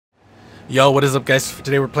Yo, what is up, guys?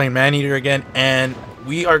 Today we're playing Maneater again, and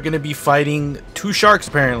we are going to be fighting two sharks,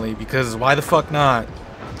 apparently, because why the fuck not?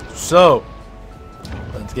 So,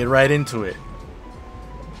 let's get right into it.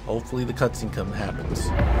 Hopefully the cutscene happens.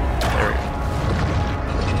 There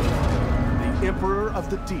we The Emperor of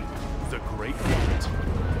the Deep, the Great White.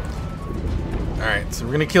 Alright, so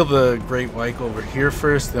we're going to kill the Great White over here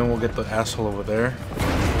first, then we'll get the asshole over there.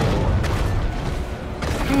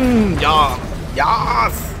 Yeah!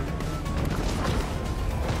 Yes!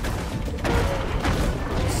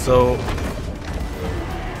 So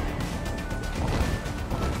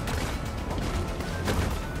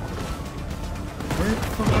where the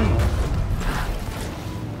fuck are you?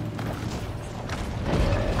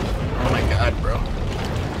 Oh my god, bro.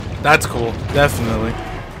 That's cool, definitely.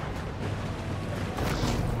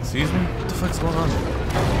 Excuse me? What the fuck's going on?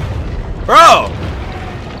 Bro!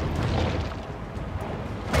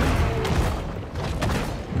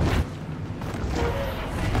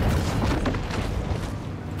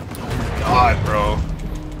 God, bro.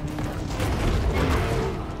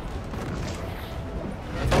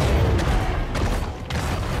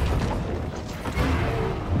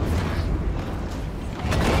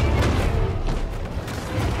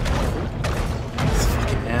 This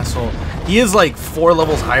fucking asshole. He is like 4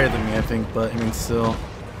 levels higher than me, I think, but I mean, still,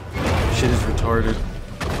 shit is retarded.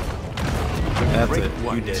 That's it.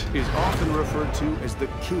 You did. Is often referred to as the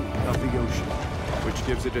king of the ocean, which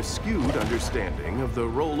gives it a skewed understanding of the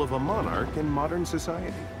role of a monarch in modern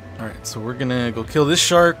society. Alright, so we're gonna go kill this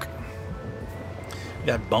shark. We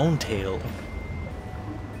got Bone Tail. Do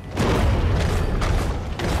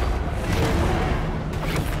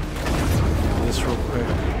this real quick.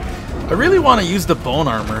 I really want to use the bone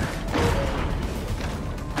armor.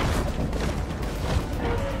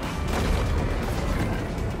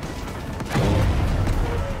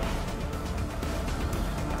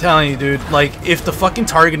 Telling you, dude, like, if the fucking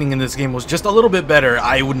targeting in this game was just a little bit better,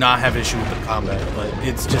 I would not have issue with the combat, but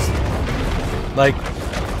it's just like,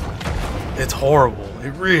 it's horrible.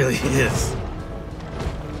 It really is.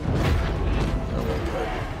 Oh my god.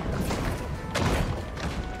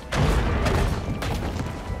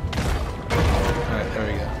 Alright, there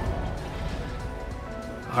we go.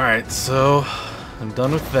 Alright, so I'm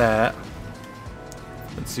done with that.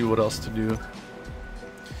 Let's see what else to do.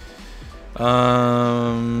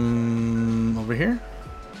 Over here?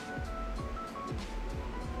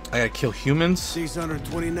 I gotta kill humans.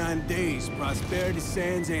 629 days, Prosperity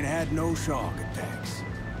Sands ain't had no shark attacks.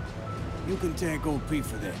 You can thank OP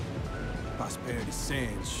for that. Prosperity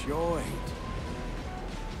Sands sure ain't.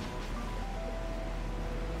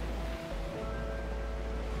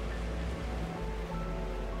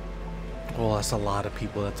 Well, that's a lot of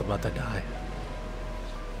people that's about to die.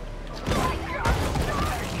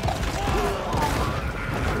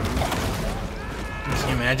 Can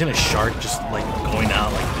you imagine a shark just like going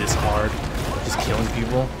out like this hard, just killing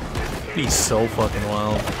people? It'd be so fucking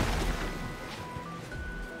wild.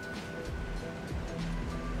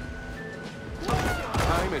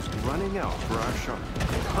 Time is running out for our shark.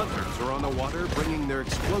 Hunters are on the water, bringing their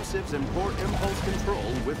explosives and poor impulse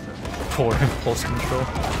control with them. Poor impulse control.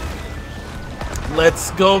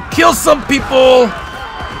 Let's go kill some people!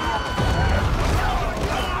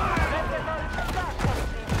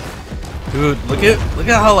 Dude, look at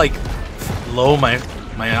how like low my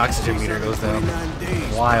oxygen meter goes down.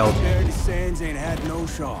 Wild. Prosperity Sands ain't had no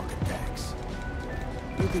shark attacks.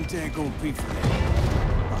 You can thank OP for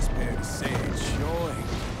that. Prosperity Sands sure ain't.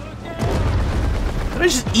 Did I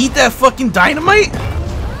just eat that fucking dynamite?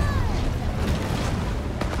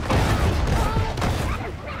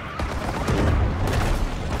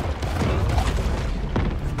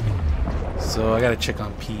 So I gotta check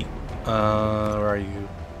on Pete. Where are you?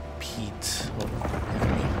 Pete.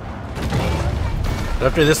 But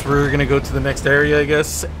after this, we're gonna go to the next area, I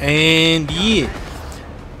guess. And yeah,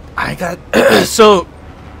 I got so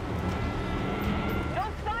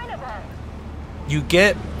you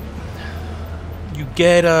get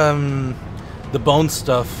the bone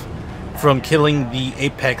stuff from killing the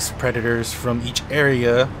apex predators from each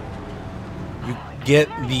area. You get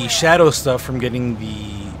the shadow stuff from getting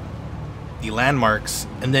the landmarks,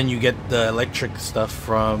 and then you get the electric stuff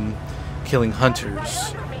from killing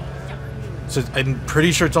hunters. So I'm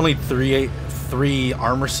pretty sure it's only three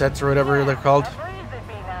armor sets or whatever they're called.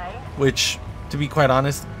 Which, to be quite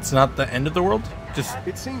honest, it's not the end of the world. Just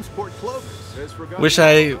It seems Port Clovis has forgotten.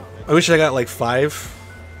 I wish I got like 5.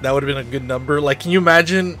 That would have been a good number. Like, can you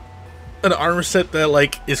imagine an armor set that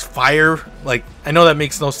like is fire? Like, I know that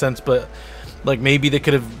makes no sense, but like maybe they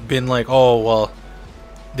could have been like, oh well,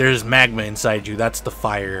 there's magma inside you. That's the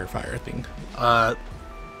fire thing.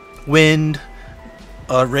 wind,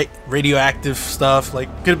 radioactive stuff. Like,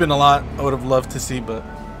 could have been a lot I would have loved to see, but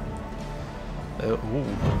ooh.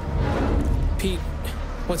 Pete,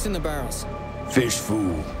 what's in the barrels? Fish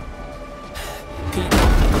food. Pete,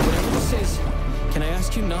 whatever this is, can I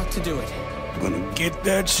ask you not to do it? Gonna get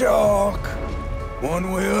that shark,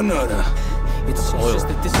 one way or another. It's just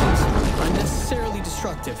that this is unnecessarily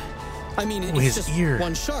destructive. I mean, it's his just ear.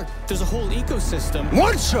 one shark. There's a whole ecosystem.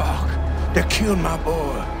 One shark that killed my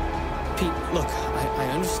boy. Pete, look, I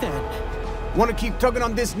understand. Wanna keep tugging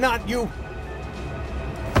on this knot, you?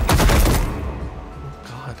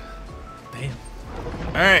 God damn.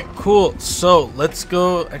 Alright, cool. So let's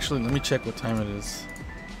go. Actually, let me check what time it is.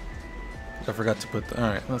 I forgot to put the.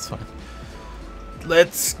 Alright, that's fine.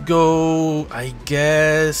 Let's go, I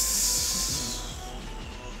guess.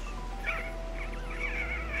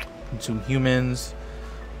 Consume humans.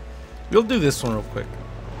 We'll do this one real quick,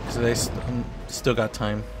 because I still got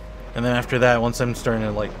time. And then after that, once I'm starting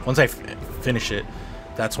to, like, once I finish it,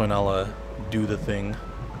 that's when I'll do the thing.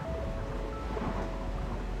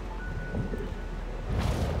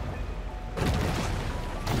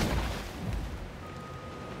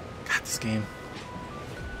 God, this game,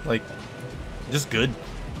 like, just good.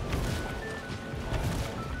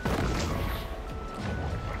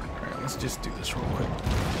 Alright, let's just do this real quick.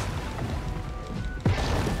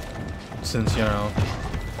 Since, you know,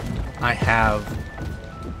 I have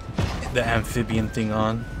the amphibian thing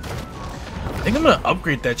on. I think I'm gonna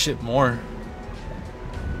upgrade that shit more.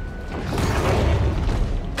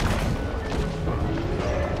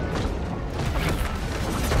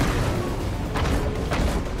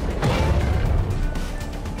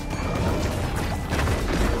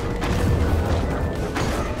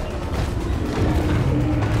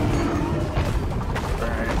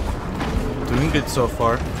 Alright. Doing good so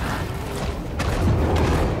far.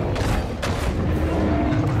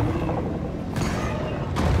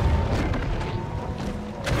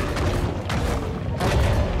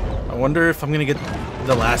 I wonder if I'm gonna get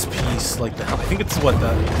the last piece, like I think it's what the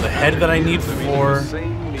head that I need for. The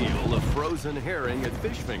same meal of frozen herring at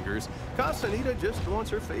Fish Fingers. Casanita just wants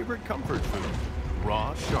her favorite comfort food: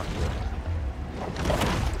 raw shark fin.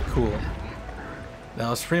 Cool. That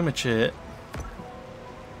was pretty much it.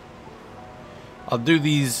 I'll do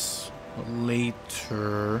these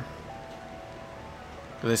later,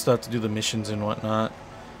 because I still have to do the missions and whatnot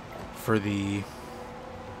for the.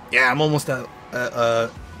 Yeah, I'm almost at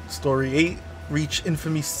Story 8, reach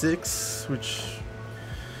Infamy 6, which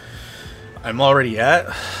I'm already at.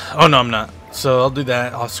 Oh no, I'm not. So I'll do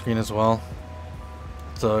that off screen as well.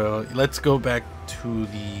 So let's go back to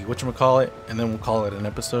the whatchamacallit, and then we'll call it an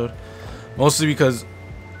episode. Mostly because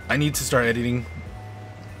I need to start editing.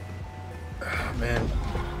 Oh, man,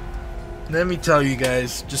 let me tell you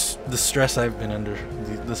guys just the stress I've been under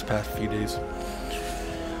this past few days.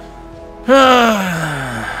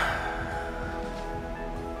 Yeah.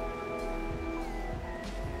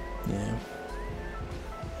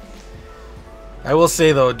 I will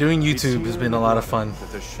say though, doing YouTube has been a lot of fun.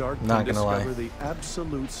 Not gonna lie. The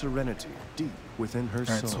absolute serenity deep within her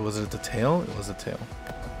Alright, soul. so was it the tail? It was the tail.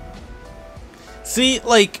 See,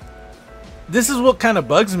 like, this is what kind of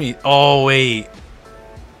bugs me. Oh wait.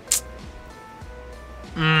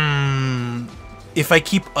 If I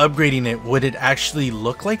keep upgrading it, would it actually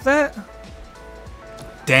look like that?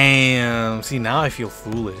 Damn. See, now I feel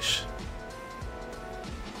foolish.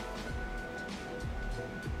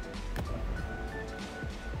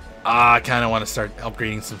 I kind of want to start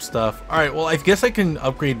upgrading some stuff. Alright, well, I guess I can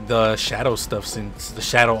upgrade the shadow stuff, since the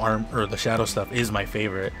shadow arm, or the shadow stuff, is my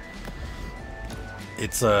favorite.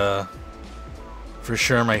 It's for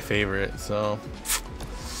sure my favorite, so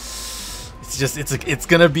it's just it's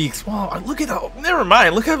gonna be, well, look at how, never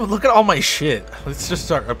mind, look at all my shit. Let's just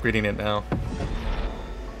start upgrading it now.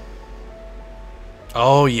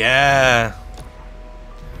 Oh yeah.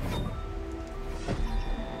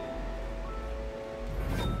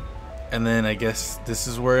 And then I guess this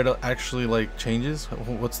is where it actually like changes.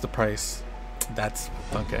 What's the price? That's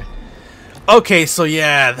okay. Okay, so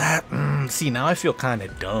yeah, that. See, now I feel kind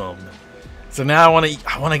of dumb. So now I want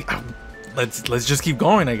to. Let's just keep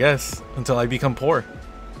going, I guess, until I become poor.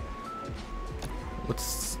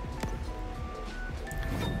 What's?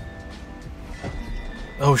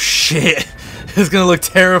 Oh shit! It's gonna look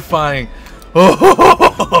terrifying.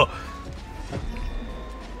 Oh.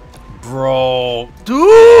 Bro,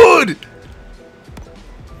 dude!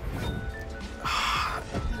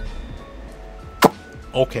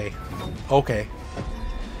 Okay. Okay.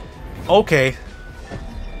 Okay.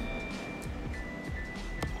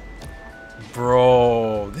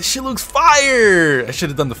 Bro, this shit looks fire! I should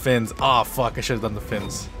have done the fins. Ah, fuck, I should have done the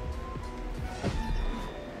fins.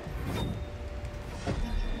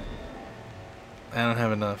 I don't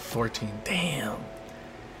have enough. 14. Damn.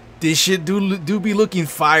 This shit do be looking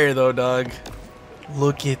fire though, dog.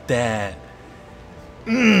 Look at that.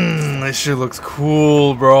 This shit looks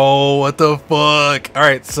cool, bro. What the fuck?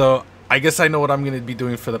 Alright, so I guess I know what I'm gonna be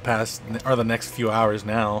doing for the next few hours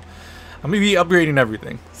now. I'm gonna be upgrading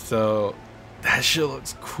everything. So that shit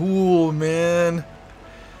looks cool, man.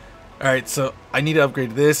 Alright, so I need to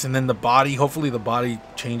upgrade this and then the body. Hopefully the body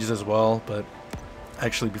changes as well, but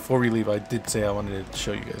actually before we leave I did say I wanted to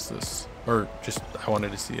show you guys this. Or just I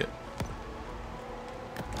wanted to see it.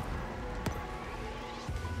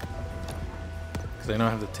 Because I know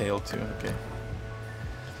I have the tail too. Okay.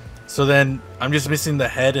 So then I'm just missing the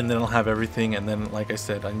head and then I'll have everything, and then like I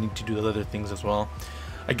said I need to do the other things as well.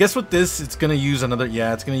 I guess with this it's gonna use another,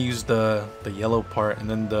 yeah, it's gonna use the yellow part, and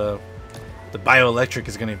then the bioelectric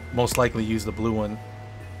is gonna most likely use the blue one.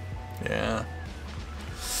 Yeah.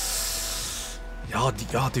 Y'all,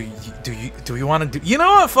 do you want to do? You know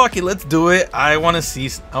what? Fuck it, let's do it. I want to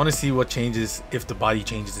see what changes if the body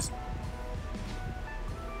changes.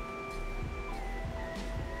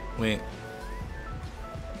 Wait.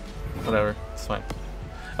 Whatever, it's fine.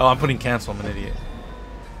 Oh, I'm putting cancel. I'm an idiot.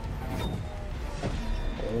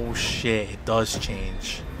 Oh shit, it does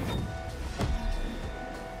change.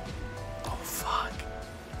 Oh fuck.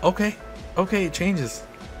 Okay, okay, it changes.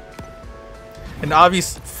 And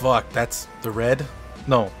obvious, fuck, that's the red?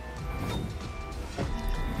 No.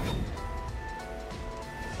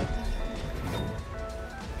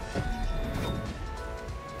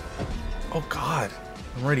 Oh god,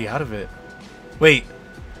 I'm already out of it. Wait,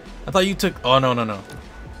 I thought you took, oh no.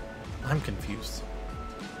 I'm confused.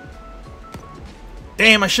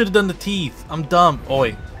 Damn, I should have done the teeth. I'm dumb. Oh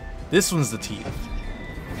wait, this one's the teeth.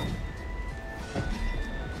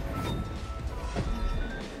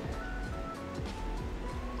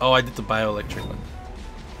 Oh, I did the bioelectric one.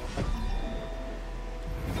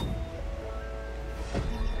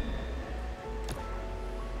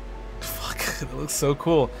 Fuck, that looks so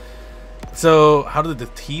cool. So, how did the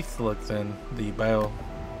teeth look then? The bio...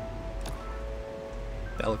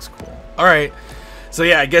 That looks cool. Alright, so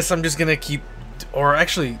yeah, I guess I'm just gonna keep... Or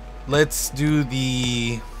actually, let's do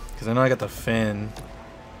the... Because I know I got the fin.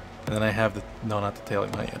 And then I have the... No, not the tail,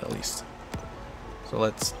 not yet at least. So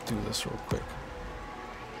let's do this real quick.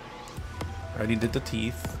 I already did the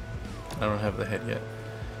teeth. I don't have the head yet.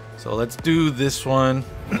 So let's do this one.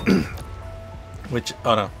 Which,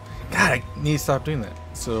 oh no. God, I need to stop doing that.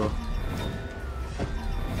 So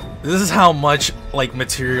this is how much like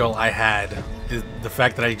material I had. The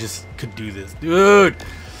fact that I just could do this. Dude,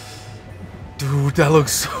 that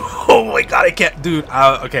looks so, oh my god, I can't, dude.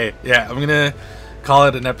 Okay, yeah, I'm gonna call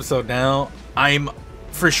it an episode now. I'm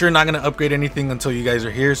for sure not gonna upgrade anything until you guys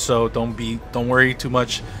are here, so don't worry too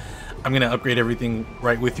much. I'm gonna upgrade everything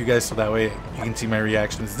right with you guys so that way you can see my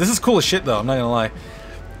reactions. This is cool as shit though, I'm not gonna lie.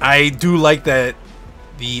 I do like that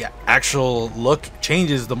the actual look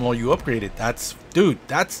changes the more you upgrade it. That's, dude,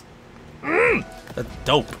 that's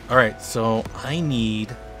dope. Alright, so I need,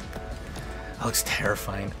 that looks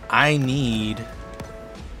terrifying. I need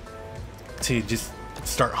to just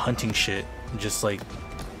start hunting shit. Just like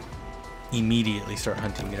immediately start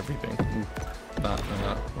hunting everything. Ooh, not,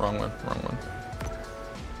 wrong one.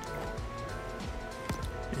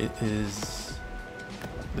 It is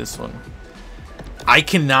this one. I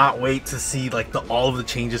cannot wait to see like all of the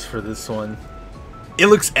changes for this one. It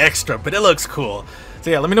looks extra, but it looks cool. So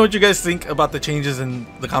yeah, let me know what you guys think about the changes in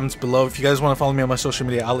the comments below. If you guys want to follow me on my social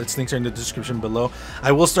media outlets, links are in the description below.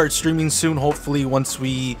 I will start streaming soon, hopefully once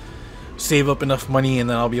we save up enough money, and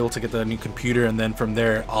then I'll be able to get the new computer, and then from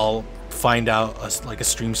there I'll find out a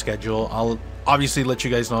stream schedule. I'll obviously let you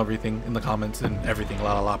guys know everything in the comments and everything,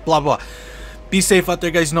 blah blah. Be safe out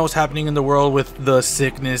there, guys. You know what's happening in the world with the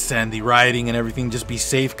sickness and the rioting and everything. Just be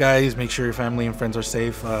safe, guys. Make sure your family and friends are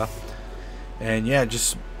safe. And yeah,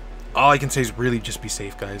 just all I can say is really just be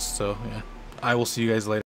safe, guys. So yeah, I will see you guys later.